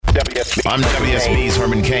I'm WSB's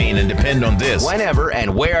Herman Cain, and depend on this. Whenever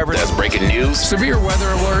and wherever There's breaking news, severe weather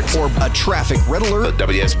alerts, or a traffic red alert, the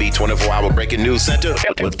WSB 24-hour breaking news center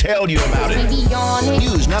will tell you about it.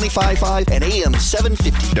 News 95.5 and AM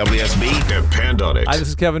 750. WSB, depend on it. Hi, this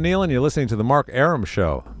is Kevin Nealon. You're listening to the Mark Arum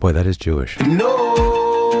Show. Boy, that is Jewish.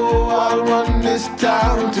 No, I want this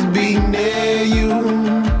town to be near you.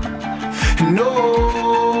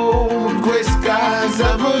 No gray skies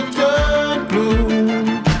ever turn blue.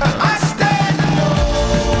 I stand alone.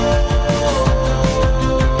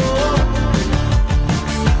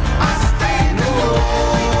 I stand alone.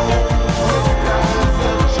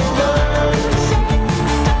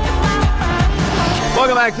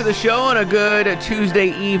 Welcome back to the show and a good Tuesday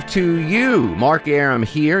Eve to you. Mark Arum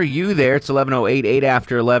here, you there. It's 11:08, 8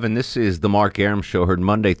 after 11. This is the Mark Arum Show, heard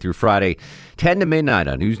Monday through Friday, 10 to midnight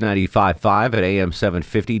on News 95.5 at AM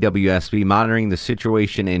 750 WSB, monitoring the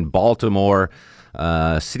situation in Baltimore.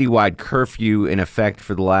 Citywide curfew in effect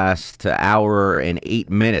for the last hour and 8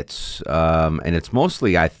 minutes. And it's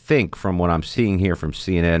mostly, I think, from what I'm seeing here from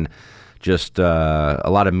CNN, just a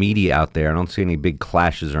lot of media out there. I don't see any big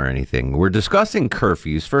clashes or anything. We're discussing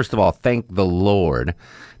curfews. First of all, thank the Lord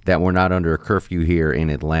that we're not under a curfew here in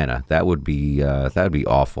Atlanta. That would be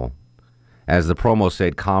awful. As the promo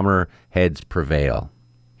said, calmer heads prevail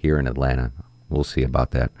here in Atlanta. We'll see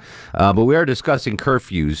about that. But we are discussing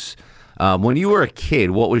curfews. When you were a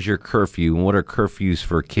kid, what was your curfew, and what are curfews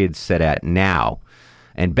for kids set at now?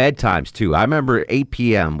 And bedtimes, too. I remember 8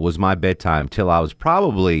 p.m. was my bedtime till I was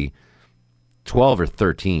probably 12 or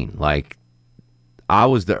 13. Like, I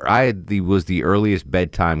was the earliest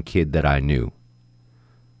bedtime kid that I knew.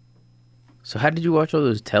 So how did you watch all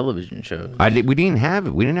those television shows? We didn't have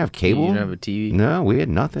it. We didn't have cable. You didn't have a TV? No, we had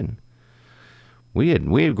nothing. We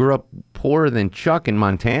grew up poorer than Chuck in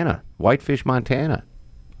Montana, Whitefish, Montana.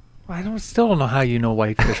 I still don't know how you know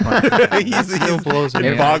Whitefish, Montana.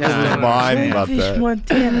 It boggles his mind about Whitefish, that.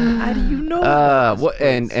 Montana. How do you know?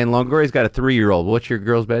 And Longoria's got a 3-year-old. What's your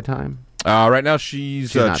girl's bedtime? Right now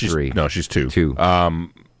she's not 3. No, she's 2. 2.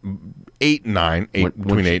 8 and 9.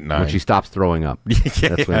 Between 8 and 9. When she stops throwing up.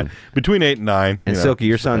 That's when. Between 8 and 9. And Silky,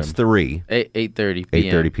 your son's 3. 8:30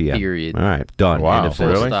 p.m. 8:30 p.m. Period. All right, done. Wow, End of Full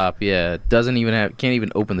sentence. really? stop. Yeah, can't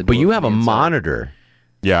even open the door. But you have a from the inside. monitor.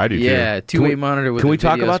 Yeah, I do Yeah, too. two-way monitor with. Can a we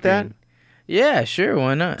talk video about that? screen. Yeah, sure.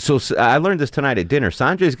 Why not? So I learned this tonight at dinner.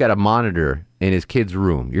 Sanjay's got a monitor in his kid's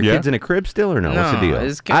room. Your kid's in a crib still or no? What's the deal?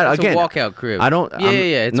 It's a walkout crib. I don't.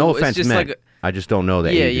 Yeah. No offense just meant. like I just don't know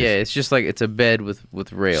that. yeah. ages. It's just like it's a bed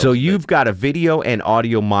with rails. So you've got a video and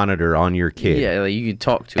audio monitor on your kid. Yeah, like you can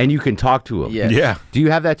talk to him. And you can talk to him. Yeah. Yeah. Do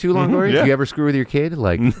you have that too, Longoria? Yeah. Do you ever screw with your kid?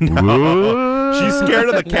 Like, She's scared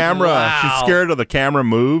of the camera. Wow. She's scared of the camera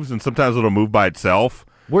moves, and sometimes it'll move by itself.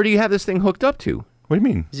 where do you have this thing hooked up to? What do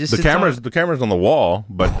you mean? Just The sits camera's on the wall,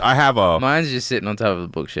 but I have a. Mine's just sitting on top of the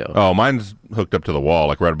bookshelf. Oh, mine's hooked up to the wall,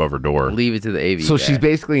 like right above her door. Leave it to the AV So guy. she's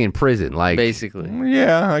basically in prison, like. basically.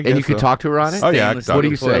 Yeah, I guess. And you can so. talk to her on it. Oh yeah. I can Stainless talk What to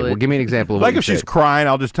do you her. say? toilet. Well, give me an example of what Like you if she's say. crying,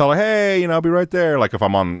 I'll just tell her, "Hey, I'll be right there." Like if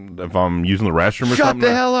I'm using the restroom or Shut something.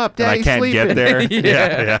 the hell up, and I Daddy's can't sleeping. get there.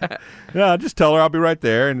 Yeah. Yeah. I'll just tell her I'll be right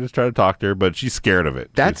there and just try to talk to her, but she's scared of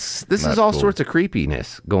it. This She's is not all cool. sorts of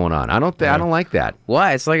creepiness going on. I don't like that.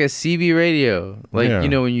 Why? It's like a CB radio. Like,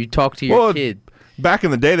 Yeah. when you talk to your kid. Back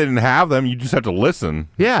in the day, they didn't have them. You just have to listen.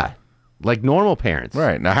 Yeah, like normal parents.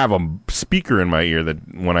 Right. And I have a speaker in my ear that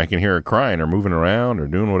when I can hear her crying or moving around or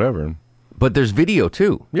doing whatever. But there's video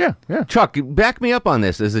too. Yeah. Chuck, back me up on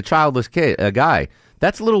this. As a childless guy,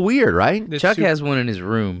 that's a little weird, right? Chuck has one in his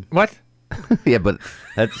room. What? Yeah, but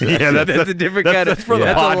that's That's a different kind of. that's for the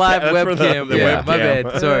That's podcast. a live That's for the webcam. webcam. My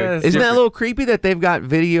bad. Sorry. Isn't that a little creepy that they've got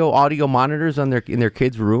video, audio monitors on in their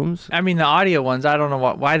kids' rooms? I mean, the audio ones, I don't know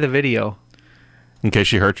why the video. In case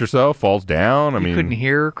she hurts herself, falls down. I You mean, couldn't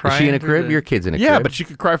hear her Is crying. she in a through crib? the- Your kid's in a yeah, crib. but she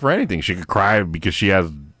could cry for anything. She could cry because she has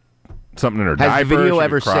something in her diaper. Has the video She could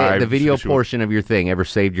ever cry saved the video because she- portion of your thing ever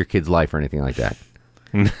saved your kid's life or anything like that?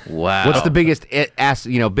 Wow. What's the biggest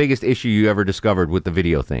biggest issue you ever discovered with the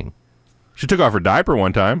video thing? She took off her diaper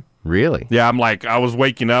one time. Really? Yeah, I was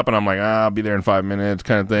waking up and I'm like, I'll be there in 5 minutes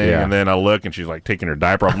kind of thing. Yeah. And then I look and she's like taking her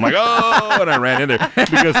diaper off. I'm like, oh, and I ran in there.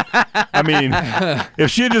 Because, I mean,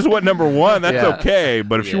 if she just went number 1, that's Yeah. okay.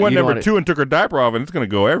 But if she Yeah, went you don't number wanna- 2 and took her diaper off, and it's going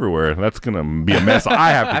to go everywhere. That's going to be a mess I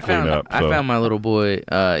have to clean up. I So. found my little boy.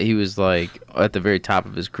 He was like at the very top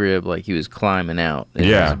of his crib, like he was climbing out. And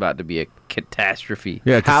He Yeah. was about to be a catastrophe.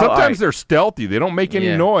 Yeah, 'cause How- sometimes all right. they're stealthy. They don't make any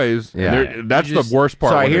Yeah. noise. Yeah. And that's You just- the worst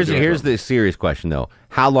part. Sorry, when here's they're doing here's something. the serious question though.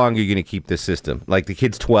 How long are you going to keep this system? Like the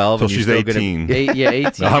kid's 12 Till and you're she's still 18.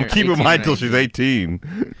 18. I'm or keeping 18 mine or till she's 18.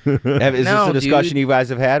 Is this No, a discussion dude. you guys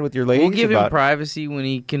have had with your ladies? We'll give him about privacy when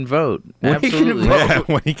he can vote. When he can Absolutely. vote. Yeah,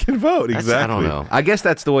 when he can vote, That's- exactly. I don't know. I guess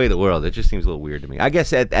that's the way of the world. It just seems a little weird to me. I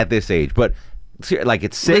guess at this age, but like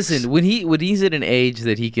it's 6. Listen, when he's at an age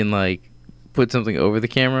that he can like put something over the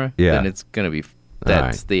camera, Yeah. then it's gonna be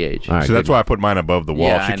that's right. the age. All right. So that's why I put mine above the wall.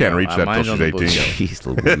 Yeah, She I can't know. reach that till Mine's she's on the 18. bookshelf. Jeez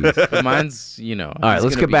Louise. But mine's, All right,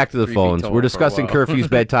 let's get back to the phones. We're discussing curfews,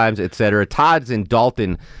 bedtimes, etc. Todd's in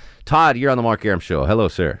Dalton. Todd, you're on the Mark Arum Show. Hello,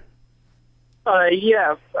 sir.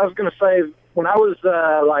 Yeah, I was going to say, when I was,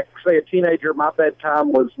 say, a teenager, my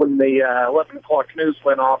bedtime was when the 11 o'clock news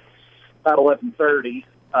went off, about 11:30.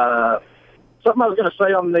 Something I was going to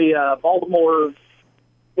say on the Baltimore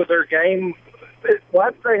with their game, why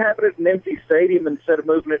did they have it at an empty stadium instead of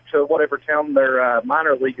moving it to whatever town their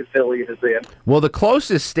minor league affiliate is in? Well, the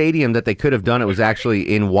closest stadium that they could have done it was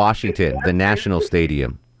actually in Washington, the National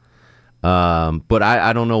Stadium. But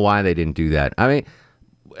I don't know why they didn't do that. I mean,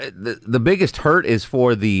 the biggest hurt is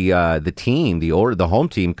for the team, the home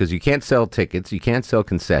team, because you can't sell tickets, you can't sell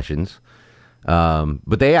concessions.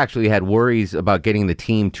 But they actually had worries about getting the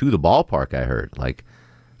team to the ballpark. I heard, like,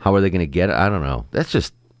 how are they going to get it? I don't know. That's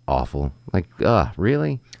just awful. Like,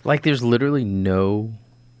 really? Like, there's literally no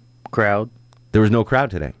crowd. There was no crowd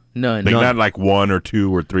today. None. Like not like 1 or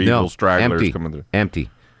 2 or 3 little stragglers empty, coming through. empty.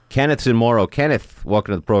 Kenneth's in Morrow. Kenneth,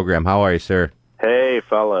 welcome to the program. How are you, sir? Hey,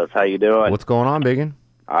 fellas. How you doing? What's going on, Biggin?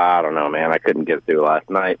 I don't know, man. I couldn't get through last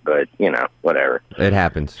night, but, whatever. It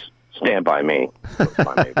happens. Stand by me.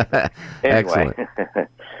 Anyway, Excellent.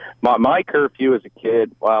 my curfew as a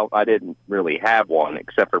kid, well, I didn't really have one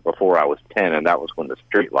except for before I was 10, and that was when the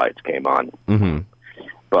street lights came on. Mm-hmm.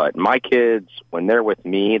 But my kids, when they're with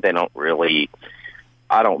me,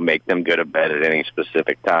 I don't make them go to bed at any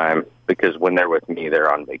specific time because when they're with me,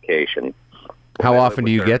 they're on vacation. How often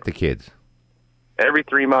do you get the kids? Every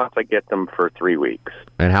 3 months, I get them for 3 weeks.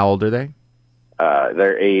 And how old are they?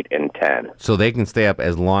 They're 8 and 10. So they can stay up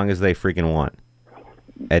as long as they freaking want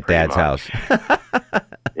at Pretty Dad's much. house.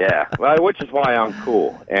 Yeah, well, which is why I'm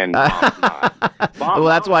cool. And Mom's not. Well,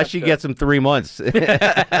 that's why she gets them 3 months.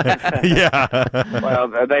 Yeah. Well,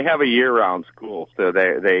 they have a year-round school, so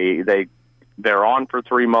they're on for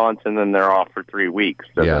 3 months and then they're off for 3 weeks.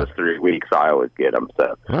 So Yeah. those 3 weeks, I always get them.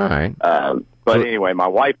 So, All right. but So- anyway, my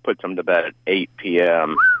wife puts them to bed at 8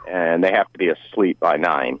 p.m. and they have to be asleep by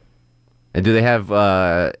 9. And do they have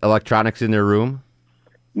electronics in their room?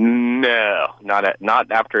 No, not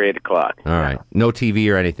after 8 o'clock. All right. No TV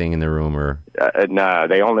or anything in their room, or? No,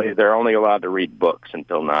 they're only allowed to read books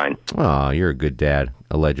until 9. Oh, you're a good dad,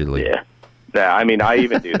 allegedly. Yeah. Yeah, I mean, I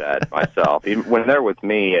even do that myself. Even when they're with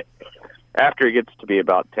me, after it gets to be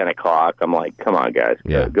about 10 o'clock, I'm like, come on, guys,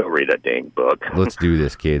 go read a dang book. Let's do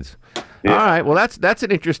this, kids. Yeah. All right. Well, that's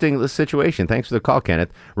an interesting situation. Thanks for the call,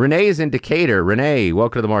 Kenneth. Renee is in Decatur. Renee,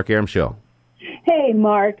 welcome to the Mark Arum Show. Hey,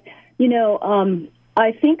 Mark.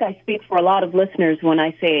 I think I speak for a lot of listeners when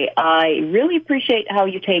I say I really appreciate how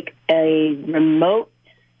you take a remote,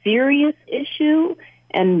 serious issue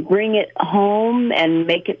and bring it home and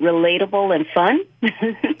make it relatable and fun.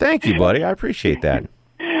 Thank you, buddy. I appreciate that.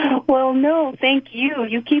 Well, no, thank you.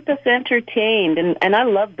 You keep us entertained, and I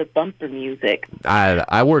love the bumper music.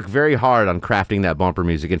 I work very hard on crafting that bumper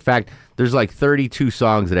music. In fact, there's like 32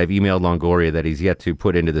 songs that I've emailed Longoria that he's yet to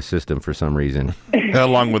put into the system for some reason.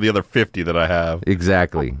 Along with the other 50 that I have.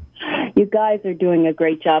 Exactly. You guys are doing a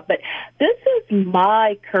great job. But this is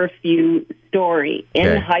my curfew story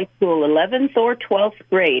in high school, 11th or 12th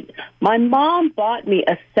grade. My mom bought me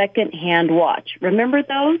a second-hand watch. Remember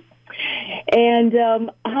those? And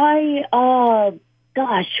I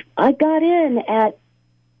got in at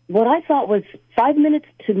what I thought was 5 minutes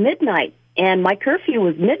to midnight, and my curfew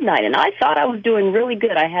was midnight, and I thought I was doing really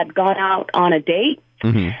good. I had gone out on a date.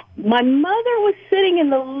 Mm-hmm. My mother was sitting in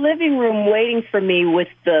the living room waiting for me with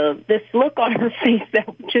this look on her face that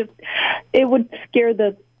it would scare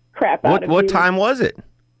the crap out of you. What time was it?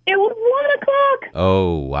 It was 1 o'clock.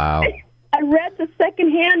 Oh, wow. I read the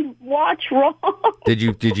secondhand watch wrong. Did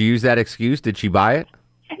you use that excuse? Did she buy it?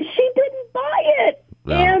 She didn't buy it.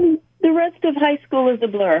 No. And the rest of high school is a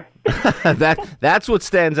blur. That's what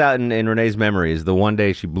stands out in Renee's memory is the one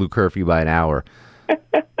day she blew curfew by an hour.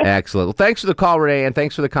 Excellent. Well, thanks for the call, Renee, and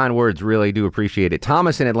thanks for the kind words. Really do appreciate it.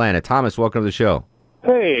 Thomas in Atlanta. Thomas, welcome to the show.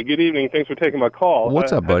 Hey, good evening. Thanks for taking my call.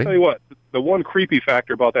 What's up, buddy? I tell you what, the one creepy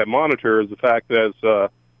factor about that monitor is the fact that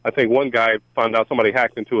I think one guy found out somebody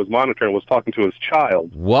hacked into his monitor and was talking to his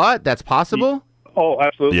child. What? That's possible? Oh,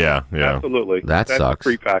 absolutely. Yeah. Absolutely. That That's sucks. the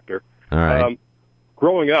creep factor. All right.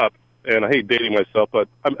 Growing up, and I hate dating myself, but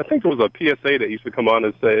I think there was a PSA that used to come on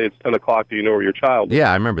and say, it's 10 o'clock, do you know where your child is? Yeah,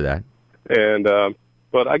 I remember that. And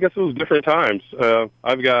but I guess it was different times.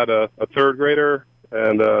 I've got a third grader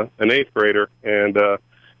and an eighth grader, and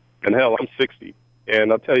hell, I'm 60.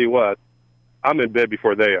 And I'll tell you what, I'm in bed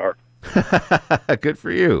before they are. Good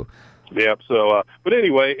for you. Yep. So, but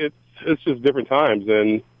anyway, it's just different times,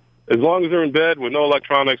 and as long as they're in bed with no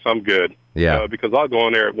electronics, I'm good. Yeah. Because I'll go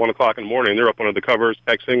in there at 1 o'clock in the morning, they're up under the covers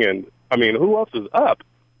texting, and I mean, who else is up?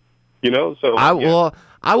 So Well,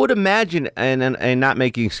 I would imagine, and not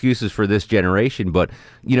making excuses for this generation, but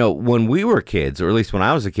when we were kids, or at least when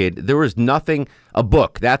I was a kid, there was nothing. A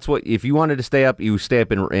book. That's what. If you wanted to stay up, you stay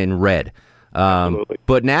up and read.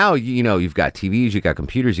 But now you've got TVs, you got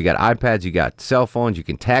computers, you got iPads, you got cell phones, you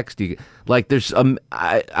can text. There's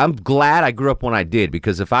I'm glad I grew up when I did,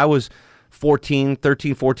 because if I was 13,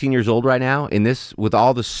 14 years old right now with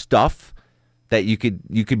all the stuff that you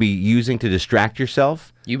could be using to distract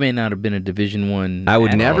yourself, you may not have been a Division I. I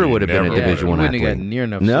would never would have been a Division I athlete. You wouldn't have gotten near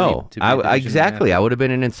enough No, sleep to be a exactly. I would have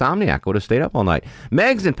been an insomniac. I would have stayed up all night.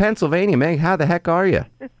 Meg's in Pennsylvania. Meg, how the heck are you?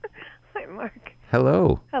 Hi, Mark.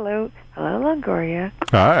 Hello. Hello, Longoria.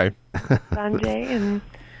 Hi. Sanjay and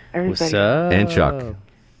everybody. What's up? And Chuck.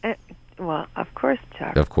 Well, of course,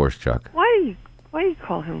 Chuck. Of course, Chuck. Why do you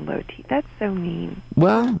call him low T? That's so mean.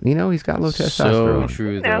 Well, he's got low testosterone. So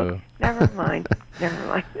true, No, though. never mind. Never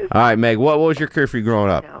mind. All right, Meg, what was your curfew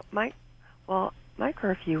growing up? No, my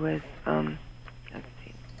curfew was let's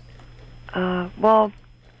see. Well,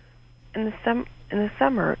 in the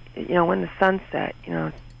summer, when the sun set,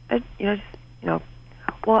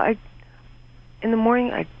 well, in the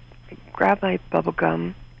morning I grab my bubble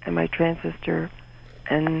gum and my transistor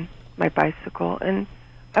and my bicycle, and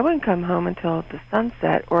I wouldn't come home until the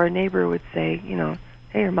sunset, or a neighbor would say,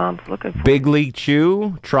 hey, your mom's looking for Big League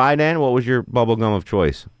Chew, Trident. What was your bubble gum of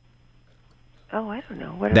choice? Oh, I don't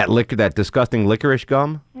know. What That disgusting licorice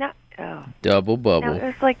gum? No. Oh. Double bubble. No, it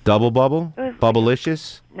was like Double bubble? It was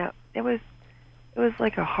Bubblicious? No, it was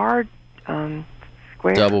like a hard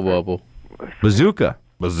square. Double bubble. Bazooka.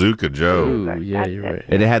 Bazooka Joe. Ooh, yeah, you're right.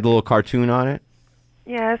 And it had the little cartoon on it?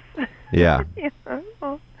 Yes. Yeah.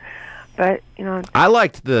 But I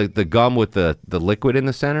liked the gum with the liquid in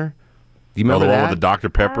the center. Do you remember the that? one with the Dr.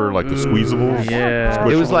 Pepper, like the squeezables? Yeah.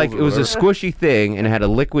 It was like, it was a squishy thing, and it had a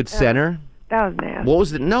liquid center. That was nasty. What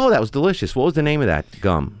was No, that was delicious. What was the name of that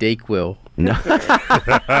gum? Dayquil. No.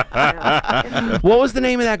 What was the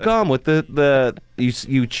name of that gum with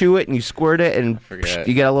you chew it and you squirt it and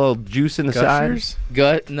you get a little juice in the Gushers?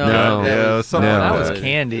 side? No. That was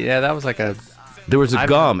candy. Yeah, that was like a. There was a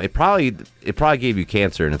gum. It probably gave you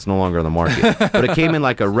cancer, and it's no longer on the market. But it came in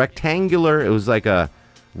like a rectangular. It was like a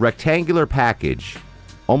rectangular package,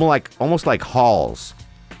 almost like Halls.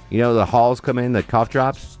 The Halls come in, the cough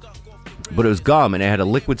drops. But it was gum, and it had a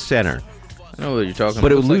liquid center. I know what you're talking about.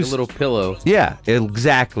 But it would looks lose like a little pillow. Yeah,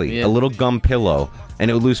 exactly. Yeah. A little gum pillow, and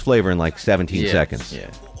it would lose flavor in like 17 seconds. Yeah.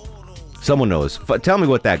 Someone knows. Tell me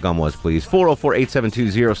what that gum was, please.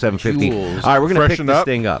 404-872-0750. All right, we're going to pick this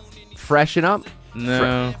thing up. Freshen up?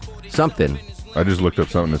 No. Something. I just looked up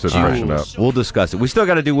something that says freshen up. We'll discuss it. We still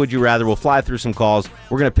got to do Would You Rather. We'll fly through some calls.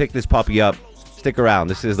 We're going to pick this puppy up. Stick around.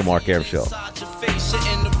 This is the Mark Arum Show. In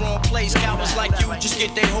the wrong place, cowards like you just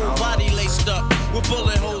get their whole body laced up with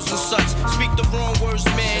bullet holes and such. Speak the wrong words,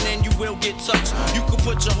 man, and you will get touched. You can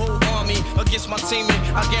put your whole army against my team,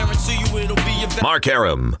 and I guarantee you it'll be a Mark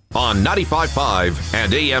Arum on 95.5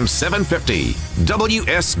 and AM 750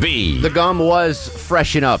 WSB. The gum was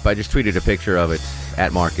Freshen Up. I just tweeted a picture of it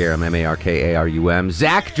at Mark Arum, MarkArum.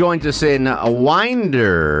 Zach joins us in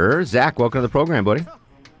Winder. Zach, welcome to the program, buddy.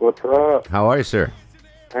 What's up? How are you, sir?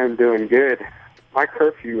 I'm doing good. My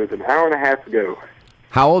curfew was an hour and a half ago.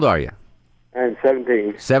 How old are you? I'm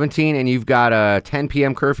 17. 17, and you've got a 10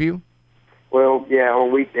 p.m. curfew? Well, yeah,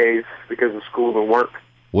 on weekdays because of school and work.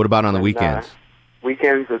 What about on the weekends?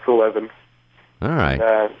 Weekends, it's 11. All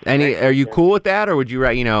right. Are you cool with that, or would you,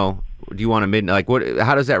 do you want a midnight?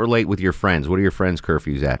 How does that relate with your friends? What are your friends'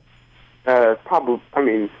 curfews at? Probably. I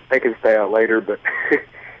mean, they can stay out later, but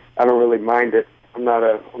I don't really mind it. I'm not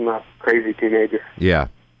a crazy teenager. Yeah.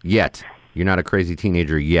 Yet. You're not a crazy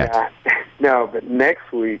teenager yet. No, but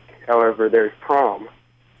next week, however, there's prom.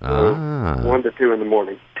 1 to 2 in the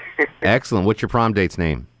morning. Excellent. What's your prom date's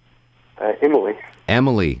name? Emily.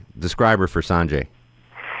 Emily. Describe her for Sanjay.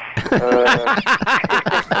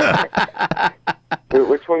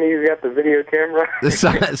 Which one of you got the video camera?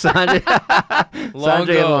 Sanjay and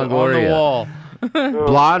Longoria. on the wall.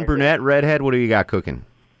 Blonde, brunette, redhead. What do you got cooking?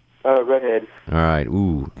 Redhead. All right.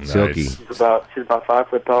 Ooh, Silky. She's about 5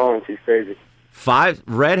 foot tall and she's crazy.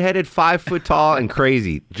 Redheaded, 5 foot tall, and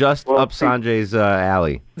crazy. Just up Sanjay's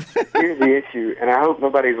alley. Here's the issue, and I hope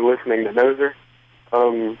nobody's listening that knows her.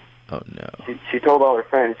 Oh no. She told all her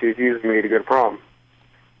friends she was using me to go to prom.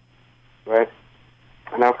 Right?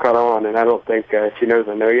 And I've caught on, and I don't think she knows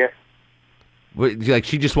I know yet. Like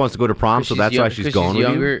she just wants to go to prom, so that's why she's going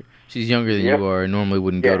with you? She's younger than you are and normally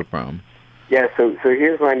wouldn't go to prom. Yeah, so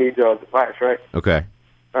here's what I need y'all's advice, right? Okay.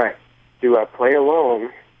 All right. Do I play along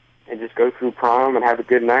and just go through prom and have a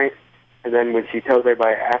good night? And then when she tells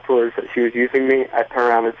everybody afterwards that she was using me, I turn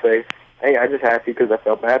around and say, hey, I just asked you because I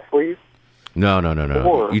felt bad for you?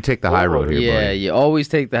 No. You take the high road here, Yeah, buddy. you always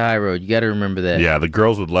take the high road. You got to remember that. Yeah, the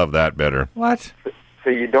girls would love that better. What? So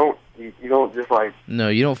you don't just like... No,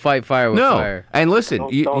 you don't fight fire with fire. And listen,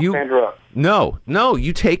 Don't you stand her up. No,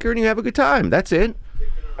 you take her and you have a good time. That's it.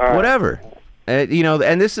 All right. Whatever.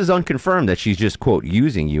 And this is unconfirmed that she's just, quote,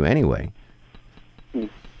 using you anyway.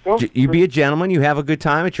 You be a gentleman. You have a good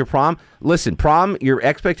time at your prom. Listen, prom, your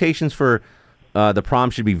expectations for the prom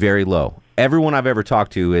should be very low. Everyone I've ever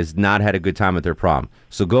talked to has not had a good time at their prom.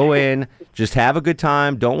 So go in, just have a good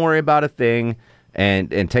time. Don't worry about a thing, and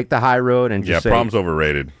take the high road and just say, prom's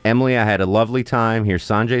overrated. Emily, I had a lovely time. Here's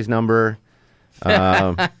Sanjay's number.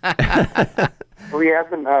 Well, yeah,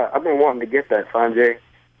 I've been wanting to get that, Sanjay.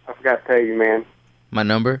 I forgot to tell you, man. My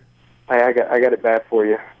number? I got it bad for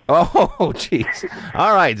you. Oh, jeez.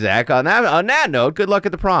 All right, Zach. On that note, good luck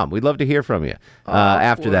at the prom. We'd love to hear from you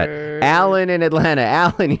after that. Alan in Atlanta.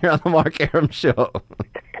 Alan, you're on the Mark Arum Show.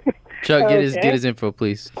 Chuck, get his info,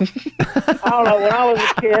 please. I don't know. When I was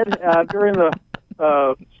a kid, during the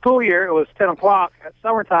school year, it was 10 o'clock. At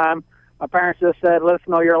summertime, my parents just said, let us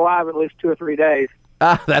know you're alive at least 2 or 3 days.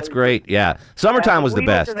 That's great. Yeah. Summertime was the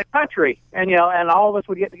best. We lived in the country, and all of us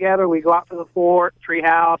would get together. We'd go out to the fort, tree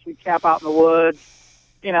house. We'd camp out in the woods.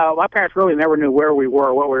 My parents really never knew where we were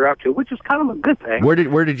or what we were up to, which was kind of a good thing.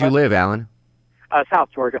 Where did you live, Alan? South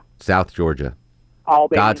Georgia. South Georgia.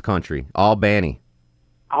 Albany. God's country. Albany.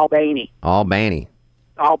 Albany. Albany.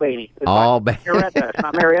 Albany. It's Albany. like Marietta. It's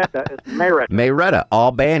not Marietta. It's Marietta. Marietta.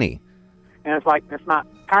 Albany. And it's not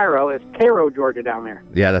Cairo. It's Cairo, Georgia down there.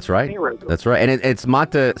 Yeah, that's right. Cairo. That's right. And it's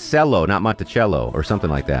Monticello, not Monticello, or something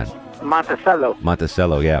like that. Monticello.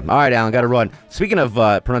 Monticello, yeah. All right, Alan, got to run. Speaking of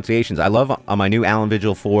pronunciations, I love on my new Alan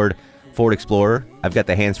Vigil Ford Explorer, I've got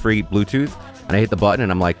the hands-free Bluetooth, and I hit the button,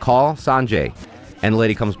 and I'm like, call Sanjay. And the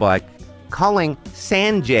lady comes by, calling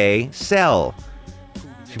Sanjay Cell.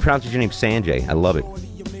 She pronounces your name Sanjay. I love it.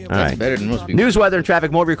 All That's right. better than most people. News, weather, and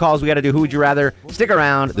traffic. More of your calls. We got to do Who Would You Rather. Stick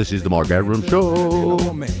around. This is the Mark Arum Show.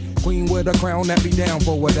 Queen with a crown that be down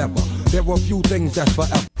for whatever. There were a few things that's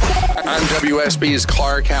forever. I'm WSB's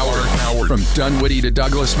Clark Howard. From Dunwoody to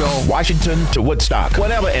Douglasville, Washington to Woodstock.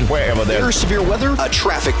 Whenever and wherever there's severe weather, a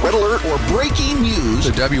traffic red alert, or breaking news,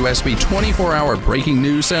 the WSB 24-hour breaking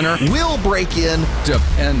news center will break in.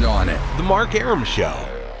 Depend on it. The Mark Arum Show.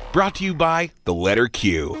 Brought to you by the letter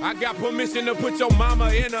Q. I got permission to put your mama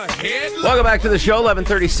in a headlock. Welcome back to the show.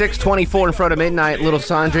 11:36, 24 in front of midnight. Little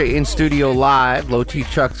Sanjay in studio live. Low T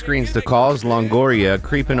Chuck screens the calls. Longoria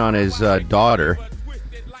creeping on his daughter.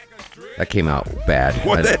 That came out bad.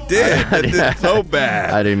 What that did? That did so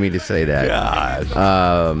bad. I didn't mean to say that. Gosh.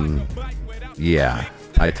 Yeah.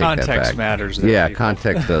 I take Context that back. matters there, Yeah, people.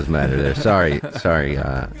 context does matter there. Sorry,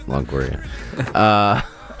 Longoria.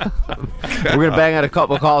 We're going to bang out a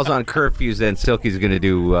couple calls on curfews, then Silky's going to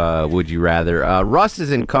do Would You Rather. Russ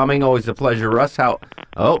is incoming. Always a pleasure. Russ,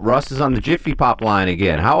 Russ is on the Jiffy Pop line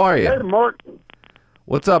again. How are you? Hey, Mark.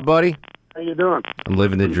 What's up, buddy? How you doing? I'm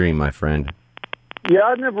living the dream, my friend. Yeah,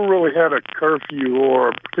 I never really had a curfew or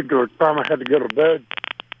a particular time I had to go to bed.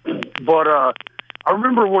 But I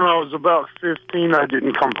remember when I was about 15, I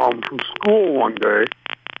didn't come home from school one day,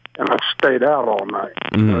 and I stayed out all night.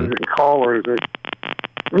 Mm-hmm. I didn't call or anything.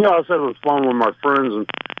 I said it was fun with my friends, and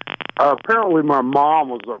apparently my mom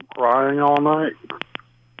was up crying all night.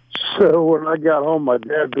 So when I got home, my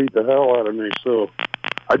dad beat the hell out of me, so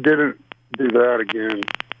I didn't do that again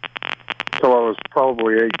until I was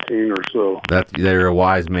probably 18 or so. You're a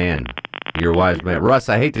wise man. You're a wise man. Russ,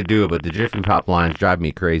 I hate to do it, but the Jiffy Pop lines drive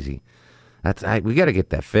me crazy. We got to get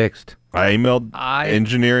that fixed. I emailed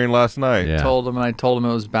engineering last night. I told him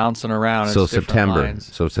it was bouncing around. So It's different September.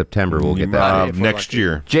 lines. So September we'll get that next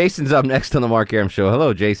year. Jason's up next on the Mark Arum Show.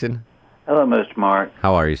 Hello, Jason. Hello, Mr. Mark.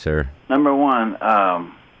 How are you, sir? Number one, I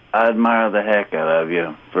admire the heck out of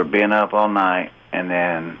you for being up all night and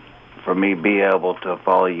then for me be able to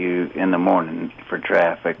follow you in the morning for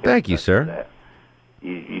traffic. Thank you, sir.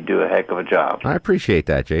 You do a heck of a job. I appreciate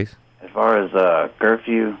that, Jace. As far as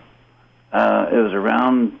curfew, it was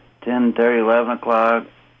around 10:30, 11 o'clock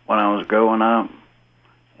when I was growing up.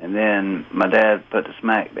 And then my dad put the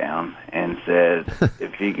smack down and said,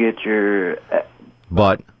 if you get your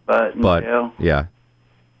butt in jail, yeah.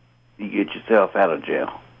 you get yourself out of jail.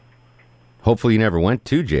 Hopefully you never went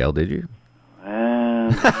to jail, did you?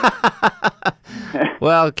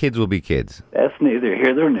 Well, kids will be kids. That's neither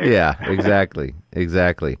here nor there. Yeah, exactly.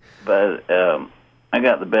 But I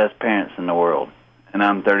got the best parents in the world. And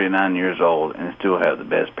I'm 39 years old and still have the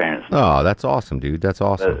best parents. Oh, that's awesome, dude. That's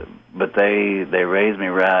awesome. But they raised me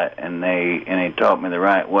right, and they taught me the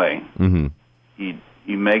right way. Mm-hmm.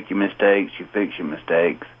 You make your mistakes, you fix your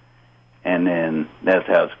mistakes, and then that's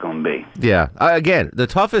how it's going to be. Yeah. Again, the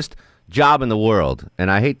toughest job in the world, and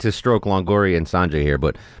I hate to stroke Longoria and Sanjay here,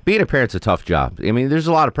 but being a parent's a tough job. I mean, there's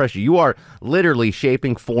a lot of pressure. You are literally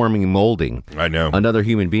shaping, forming, molding another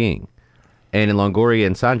human being. And in Longoria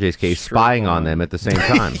and Sanjay's case, spying on them at the same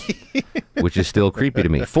time, which is still creepy to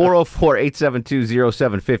me.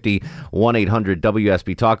 404-872-0750,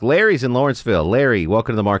 1-800-WSB Talk. Larry's in Lawrenceville. Larry,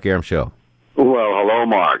 welcome to the Mark Arum Show. Well, hello,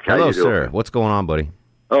 Mark. How Hello, you doing? sir. What's going on, buddy?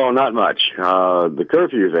 Oh, not much. The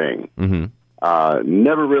curfew thing. Mm-hmm.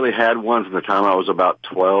 Never really had one from the time I was about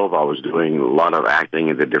 12. I was doing a lot of acting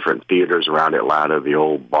in the different theaters around Atlanta, the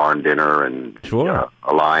old Barn Dinner and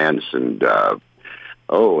Alliance and...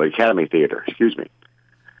 Academy Theater, excuse me.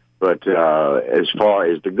 But as far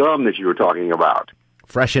as the gum that you were talking about.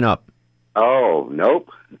 Freshen Up. Oh, nope.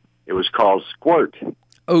 It was called Squirt.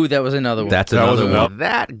 Oh, that was another one. That's another one.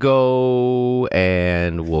 That go,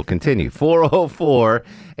 and we'll continue.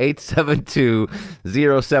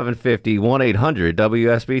 404-872-0750,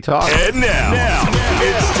 1-800-WSB Talk. And now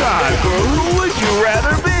it's time for Who Would You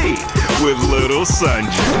Rather Be with Little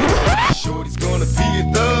Sanjay. Shorty's gonna be a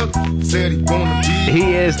thug. Said he wanna be.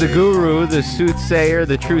 He is the guru, the soothsayer,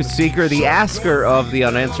 the truth seeker, the asker of the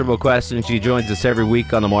unanswerable questions. He joins us every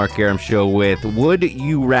week on the Mark Arum Show with Would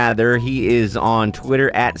You Rather. He is on Twitter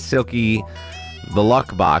at Silky the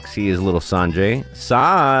Luck Box. He is Little Sanjay.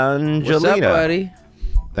 Sanjalina. What's up, buddy?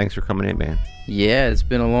 Thanks for coming in, man. Yeah, it's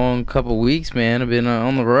been a long couple weeks, man. I've been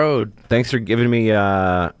on the road. Thanks for giving me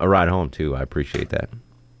a ride home, too. I appreciate that.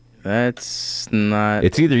 That's not...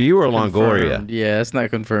 It's either you or confirmed. Longoria. Yeah, it's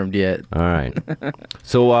not confirmed yet. All right.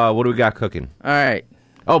 So what do we got cooking? All right.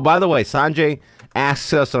 Oh, by the way, Sanjay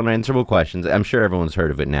asks us unanswerable questions. I'm sure everyone's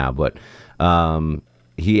heard of it now, but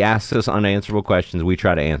he asks us unanswerable questions. We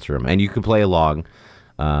try to answer them. And you can play along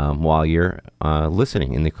while you're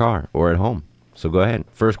listening in the car or at home. So go ahead.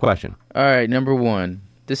 First question. All right, number one.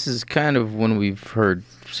 This is kind of one we've heard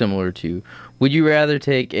similar to. Would you rather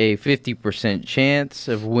take a 50% chance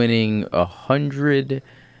of winning $100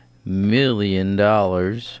 million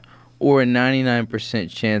or a 99%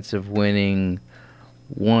 chance of winning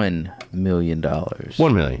 $1 million?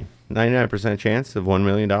 $1 million. 99% chance of $1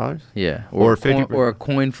 million? Yeah. Or 50%. Or a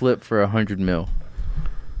coin flip for $100 million.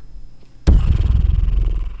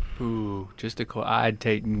 Ooh, just a coin. I'd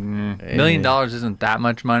take $1 million. Isn't that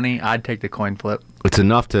much money? I'd take the coin flip. It's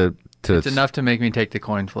enough to. It's enough to make me take the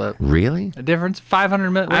coin flip. Really? The difference?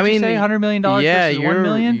 $500 million. I mean, say $100 million versus $1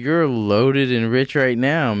 million. You're loaded and rich right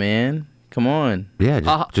now, man. Come on.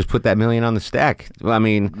 Yeah, just put that million on the stack. I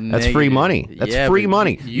mean, that's free money. That's free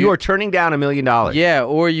money. You are turning down $1 million. Yeah,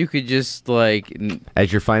 or you could just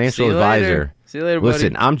as your financial advisor. See you later, buddy.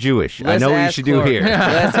 Listen, I'm Jewish. I know what you should do here.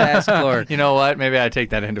 Let's ask Clark. You know what? Maybe I take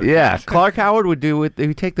that into account. Yeah, Clark Howard would do it. He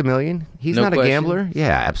would take the $1 million. He's not a gambler.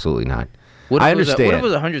 Yeah, absolutely not. I understand. What if it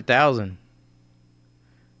was 100,000?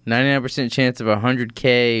 99% chance of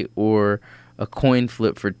 $100K or a coin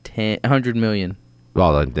flip for $100 million.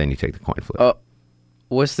 Well, then you take the coin flip. Oh,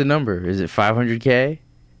 what's the number? Is it $500K?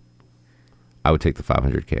 I would take the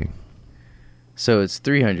 $500K. So it's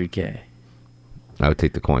 $300K. I would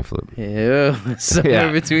take the coin flip. Yeah,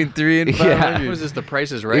 somewhere between 3 and 500. Was this The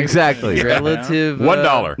Price is Right? Exactly. Relative.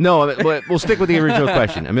 $1. No, but we'll stick with the original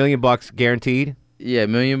question. $1 million guaranteed. Yeah, $1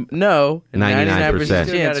 million. No,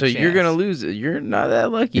 99% chance. So you're gonna lose it. You're not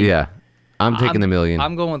that lucky. Yeah, I'm taking the $1 million.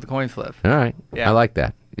 I'm going with the coin flip. All right. Yeah. I like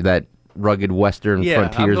that. That rugged Western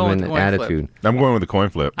frontiersman attitude. I'm going with the coin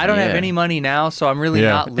flip. I don't have any money now, so I'm really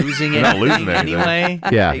not losing anything anyway.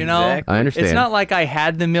 Yeah, you know, I understand. It's not like I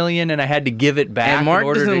had the $1 million and I had to give it back. And Mark in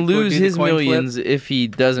order doesn't to lose his millions flip. if he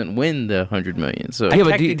doesn't win the $100 million. So yeah,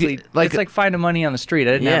 but it's like finding money on the street.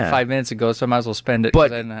 I didn't have it 5 minutes ago, so I might as well spend it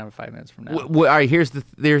because I didn't have it 5 minutes from now. All right,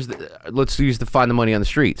 let's use the find the money on the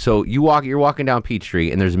street. So you're walking down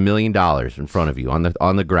Peachtree and there's $1 million in front of you on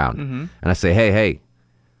the ground, and I say, hey.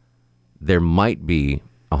 There might be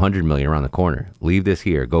 $100 million around the corner. Leave this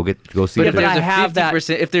here. Go see. But if I have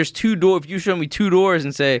 50%, if there's two doors, if you show me two doors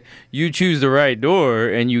and say you choose the right door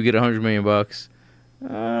and you get $100 million,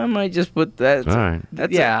 I might just put that. All right.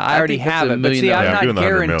 I already have it. But see, I'm not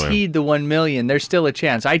guaranteed the $1 million. There's still a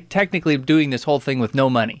chance. I technically am doing this whole thing with no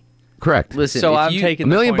money. Correct. Listen, so I'm taking $1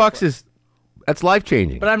 million bucks that's life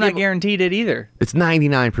changing. But I'm not guaranteed it either. It's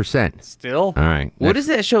 99%. Still. All right. What is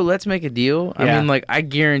that show? Let's Make a Deal. I mean, like, I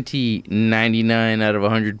guarantee 99 out of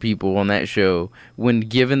 100 people on that show, when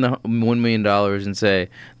given the $1 million and say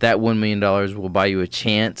that $1 million will buy you a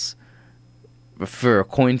chance for a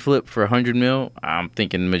coin flip for $100 million, I'm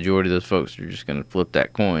thinking the majority of those folks are just going to flip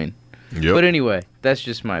that coin. Yep. But anyway, that's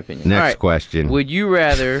just my opinion. Next question. Would you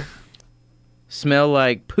rather smell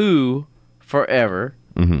like poo forever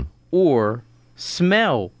or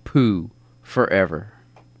smell poo forever?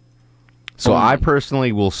 So I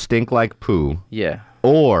personally will stink like poo. Yeah.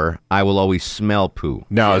 Or I will always smell poo.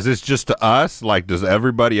 Now, is this just to us? Like, does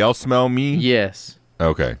everybody else smell me? Yes.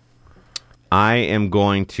 Okay. I am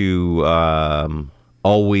going to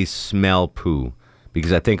always smell poo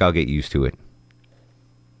because I think I'll get used to it.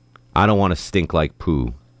 I don't want to stink like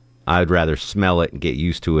poo. I'd rather smell it and get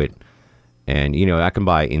used to it. And, I can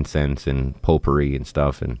buy incense and potpourri and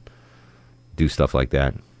stuff and do stuff like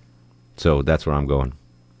that. So that's where I'm going.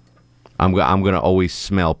 I'm going to always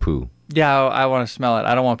smell poo. Yeah, I want to smell it.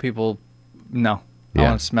 I don't want people... No. I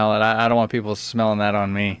want to smell it. I don't want people smelling that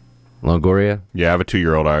on me. Longoria? Yeah, I have a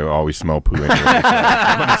 2-year-old. I always smell poo anyway. So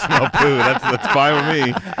I'm going to smell poo. That's fine with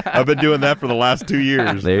me. I've been doing that for the last 2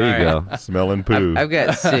 years. There you go. Smelling poo. I've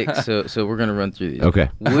got 6, so we're going to run through these. Okay.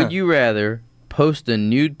 Would you rather post a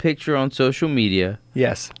nude picture on social media?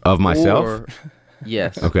 Yes. Of myself?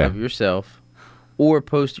 Yes. Okay. Of yourself. Or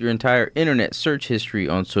post your entire internet search history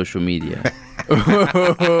on social media.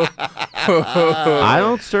 I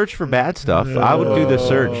don't search for bad stuff. I would do the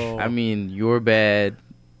search. I mean, your bad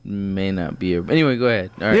may not be. Anyway, go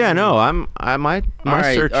ahead. All right. Yeah, no, my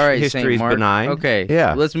search history is benign. Okay.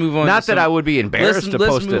 Yeah. Let's move on. Not that I would be embarrassed to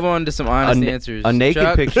post. Let's move on to some honest answers. A naked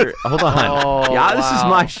Chuck? picture. Hold on. This is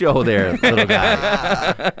my show, there, little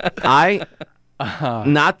guy.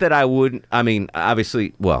 Not that I wouldn't. I mean,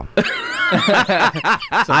 obviously, well.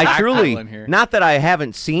 I truly, not that I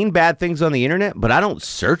haven't seen bad things on the internet, but I don't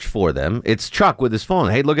search for them. It's Chuck with his phone.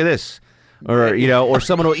 Hey, look at this. Or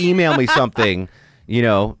someone will email me something,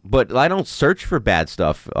 but I don't search for bad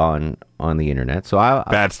stuff on the internet. So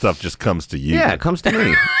bad stuff just comes to you. Yeah, it comes to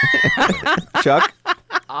me. Chuck?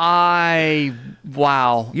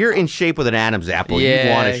 Wow. You're in shape with an Adam's apple. You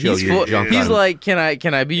want to show your junk. He's like, can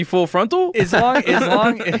I be full frontal? As long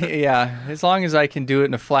as I can do it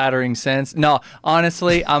in a flattering sense. No,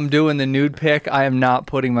 honestly, I'm doing the nude pic. I am not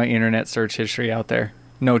putting my internet search history out there.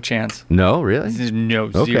 No chance. No, really? No,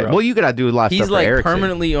 okay. Zero. Well, you got to do a lot of stuff for Eric. He's like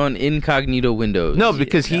permanently on incognito windows. No,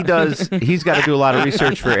 because he's got to do a lot of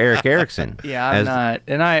research for Eric Erickson. Yeah, I'm not.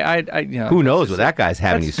 And I who knows what that guy's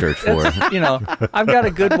having you search for? I've got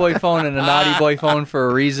a good boy phone and a naughty boy phone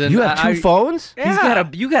for a reason. You have two phones? Yeah.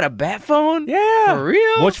 You got a bat phone? Yeah. For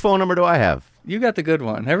real? Which phone number do I have? You got the good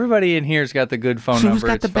one. Everybody in here's got the good phone so number. Who's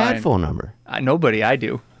got the bad phone number? Nobody. I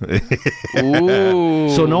do. Ooh.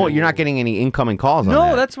 So no, you're not getting any incoming calls on that.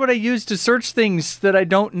 No, that's what I use to search things that I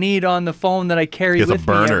don't need on the phone that I carry with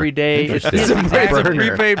me every day. It's a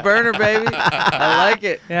prepaid burner, baby. I like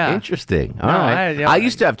it. Yeah. Interesting. All right. I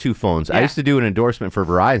used to have two phones. Yeah. I used to do an endorsement for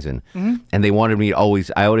Verizon, and they wanted me I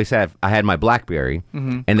had my BlackBerry,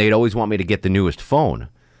 and they'd always want me to get the newest phone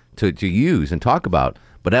to use and talk about,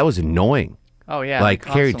 but that was annoying. Oh yeah, like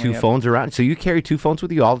carry two phones around. So you carry two phones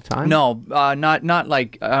with you all the time? No, not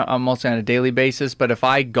like mostly on a daily basis. But if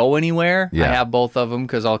I go anywhere, I have both of them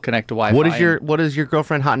because I'll connect to Wi-Fi. What does your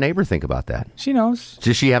girlfriend, hot neighbor, think about that? She knows.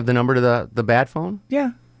 Does she have the number to the bad phone?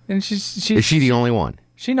 Yeah, and is she the only one?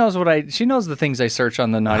 She knows She knows the things I search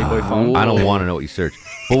on the naughty boy phone. I don't want to know what you search.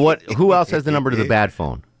 But who else has the number to the bad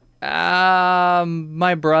phone?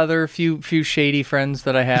 My brother, few shady friends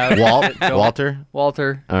that I have. Walter.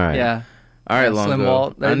 Walter. All right. Yeah. All right, Longo. Slim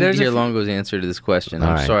Walt. I need to hear Longo's answer to this question.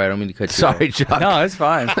 I'm sorry, I don't mean to cut you off. Sorry, Chuck. No, it's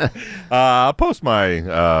fine. I'll post my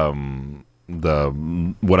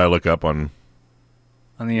what I look up on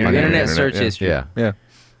the internet search history. Yeah.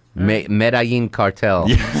 Medellin cartel.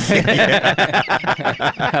 How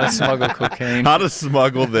to smuggle cocaine. How to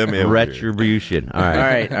smuggle them in. Retribution. All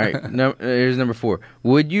right. All right. No, here's number 4.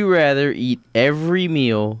 Would you rather eat every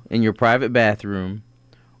meal in your private bathroom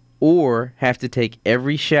or have to take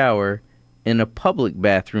every shower in a public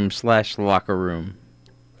bathroom / locker room?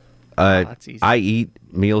 That's easy. I eat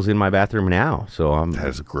meals in my bathroom now, so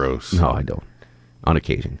That's gross. No, I don't. On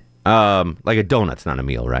occasion. Like a donut's not a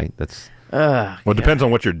meal, right? Well, it depends on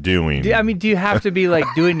what you're doing. Do you have to be like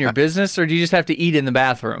doing your business, or do you just have to eat in the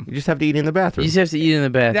bathroom? You just have to eat in the bathroom. You just have to eat in the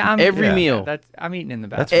bathroom. Every meal. I'm eating in the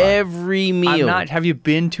That's bathroom. fine. Every meal. I'm not. Have you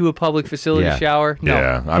been to a public facility Yeah. shower? No.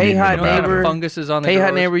 Yeah, I'm Hey, eating in hot the bathroom. neighbor. Funguses on the Hey, hot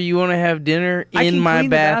drawers. neighbor, you want to have dinner I in can my clean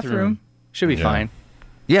the bathroom. Should be Yeah. fine.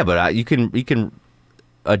 Yeah, but you can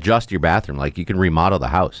adjust your bathroom. Like you can remodel the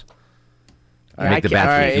house. Make the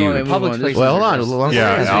bathroom huge. Public places. Well, hold on.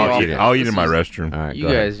 Yeah, I'll eat in my restroom. All right, You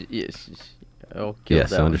go ahead. guys, yes. I'll kill Yes,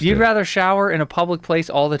 that one. understood. You'd rather shower in a public place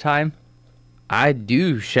all the time? I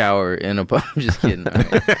do shower in a pub. I'm just kidding. All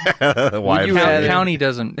right. Why? County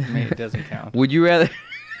doesn't count. Would you rather?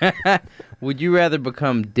 Would you rather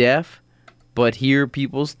become deaf but hear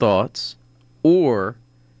people's thoughts, or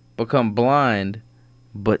become blind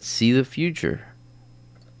but see the future?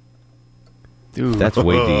 Dude, That's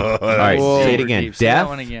way deep. All right, Whoa. say it again. Deep. Say that Deaf.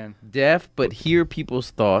 one again. Deaf but hear people's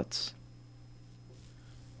thoughts,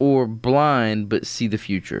 or blind but see the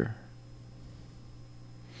future?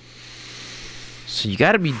 So you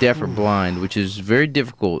got to be deaf or blind, which is very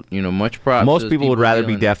difficult. Much props. Most to those people would rather be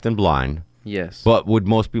dealing- deaf than blind. Yes. But would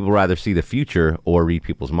most people rather see the future or read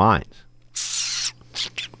people's minds?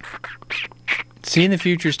 Seeing the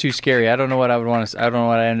future is too scary. I don't know what I would want to. I don't know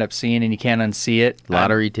what I end up seeing, and you can't unsee it.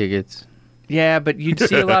 Lottery tickets. Yeah, but you'd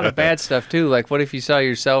see a lot of bad stuff too. Like, what if you saw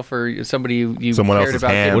yourself or somebody you Someone cared else's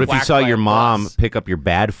about? hand. get What if you whacked saw by your a mom bus? pick up your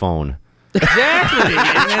bad phone? Exactly,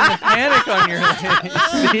 and then the panic on your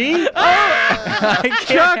see? I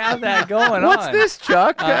can't have that going on. What's this,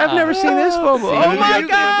 Chuck? I've never seen this phone. Oh my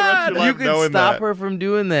God! You can stop her from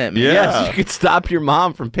doing that, man. Yes, you could stop your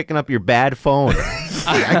mom from picking up your bad phone.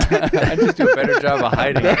 I just do a better job of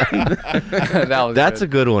hiding it. That's a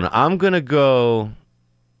good one. I'm gonna go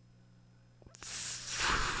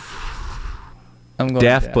I'm going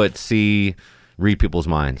deaf, but read people's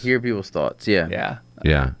minds. Hear people's thoughts. Yeah. Yeah.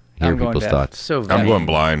 Yeah, hear I'm going people's deaf. thoughts. So I'm vague. going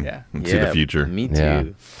blind Yeah. and see the future. Me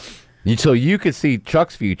too. Yeah. So you could see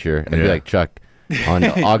Chuck's future and be Yeah. like, Chuck, on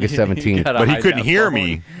August 17th. gotta But he hide couldn't that hear phone.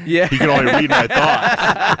 me. Yeah. He could only read my thoughts.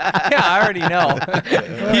 Yeah, I already know.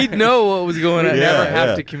 He'd know what was going on. We'd never Yeah, have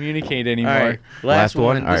yeah. to communicate All anymore. right. Last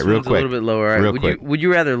one? This All right, real one's quick. a little bit lower. All right. Real would quick.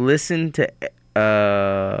 you rather listen to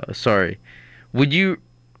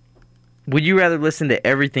Would you rather listen to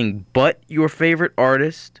everything but your favorite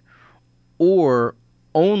artist, or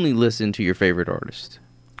only listen to your favorite artist?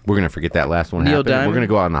 We're gonna forget that last one Neil happened. Diamond? We're gonna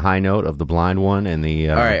go out on the high note of the blind one and the.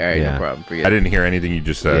 All right, yeah. no problem. Forget I it. didn't hear anything you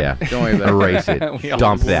just said. Yeah, Don't worry about it. erase it. We all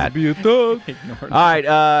Dump want that. Be a thug. All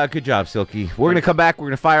right, good job, Silky. We're gonna come back. We're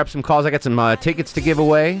gonna fire up some calls. I got some tickets to give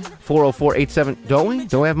away. 404-87. Don't we?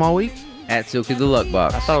 Don't we have them all week? At Silky the Luck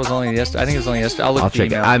Box. I thought it was only yesterday. I think it was only yesterday. I'll look I'll at the check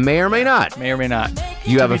it. email. I may or may not. May or may not.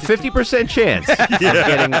 You have a 50% chance of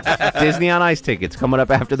getting Disney on Ice tickets coming up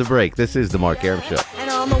after the break. This is the Mark Arum Show.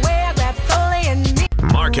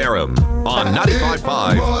 Mark Arum on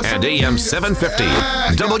 95.5 and AM 750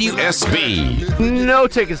 WSB. No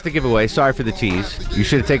tickets to give away. Sorry for the tease. You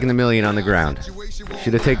should have taken the million on the ground.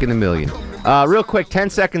 Should have taken the million. Real quick, 10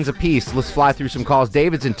 seconds apiece. Let's fly through some calls.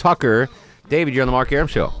 David's in Tucker. David, you're on the Mark Arum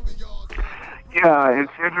Show. Yeah,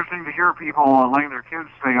 it's interesting to hear people letting their kids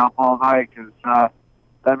stay up all night because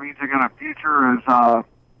that means they got a future as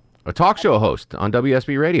A talk show host on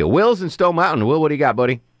WSB Radio. Will's in Stone Mountain. Will, what do you got,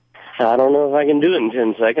 buddy? I don't know if I can do it in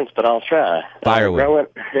 10 seconds, but I'll try. Fire away.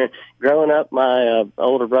 Growing up, my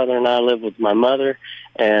older brother and I lived with my mother,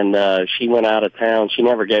 and she went out of town. She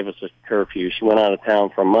never gave us a curfew. She went out of town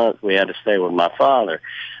for a month. We had to stay with my father.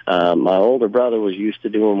 My older brother was used to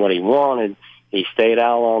doing what he wanted. He stayed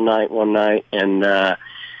out all night one night, and the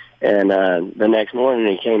next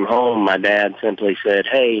morning he came home. My dad simply said,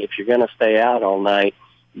 "Hey, if you're going to stay out all night,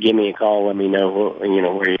 give me a call. Let me know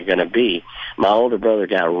where you're going to be." My older brother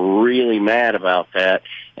got really mad about that,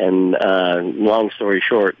 and long story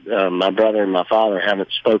short, my brother and my father haven't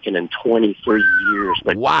spoken in 23 years.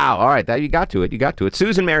 But wow! All right, you got to it. You got to it.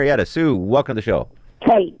 Susan Marietta. Sue, welcome to the show.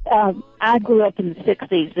 Hey, I grew up in the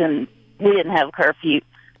 60s, and we didn't have a curfew.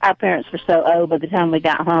 Our parents were so old, by the time we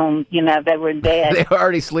got home, they were in bed. They were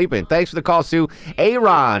already sleeping. Thanks for the call, Sue.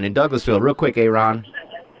 Aaron in Douglasville. Real quick, Aaron.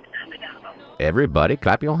 Everybody,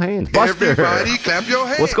 clap your hands. Buster. Everybody, clap your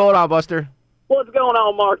hands. What's going on, Buster? What's going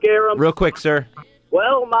on, Mark Arum? Real quick, sir.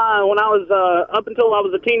 Well, when I was up until I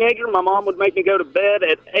was a teenager, my mom would make me go to bed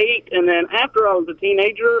at 8, and then after I was a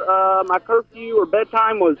teenager, my curfew or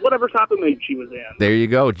bedtime was whatever type of mood she was in. There you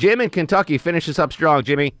go. Jim in Kentucky finishes up strong.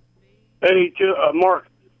 Jimmy. Hey, Mark,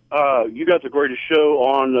 you got the greatest show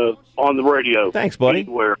on the radio. Thanks, buddy.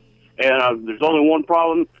 Anywhere. And there's only one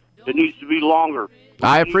problem. It needs to be longer.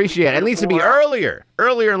 I appreciate it. It needs to be earlier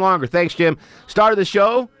and longer. Thanks, Jim. Start of the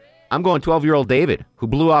show, I'm going 12-year-old David, who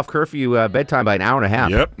blew off curfew bedtime by an hour and a half.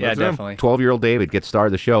 Yep. Yeah, definitely. 12-year-old David gets star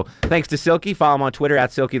of the show. Thanks to Silky. Follow him on Twitter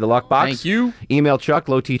at SilkyTheLuckBox. Thank you. Email Chuck,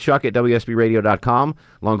 lowtchuck at WSBRadio.com.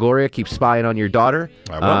 Longoria, keep spying on your daughter.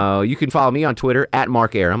 I will. You can follow me on Twitter at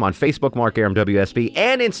Mark Arum, on Facebook, Mark Arum WSB,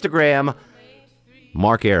 and Instagram,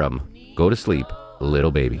 Mark Arum. Go to sleep,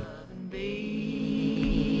 little baby.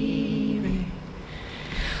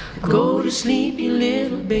 Go to sleep, you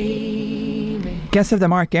little baby. Guests of the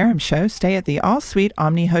Mark Arum Show stay at the All Suite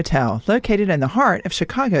Omni Hotel, located in the heart of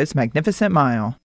Chicago's Magnificent Mile.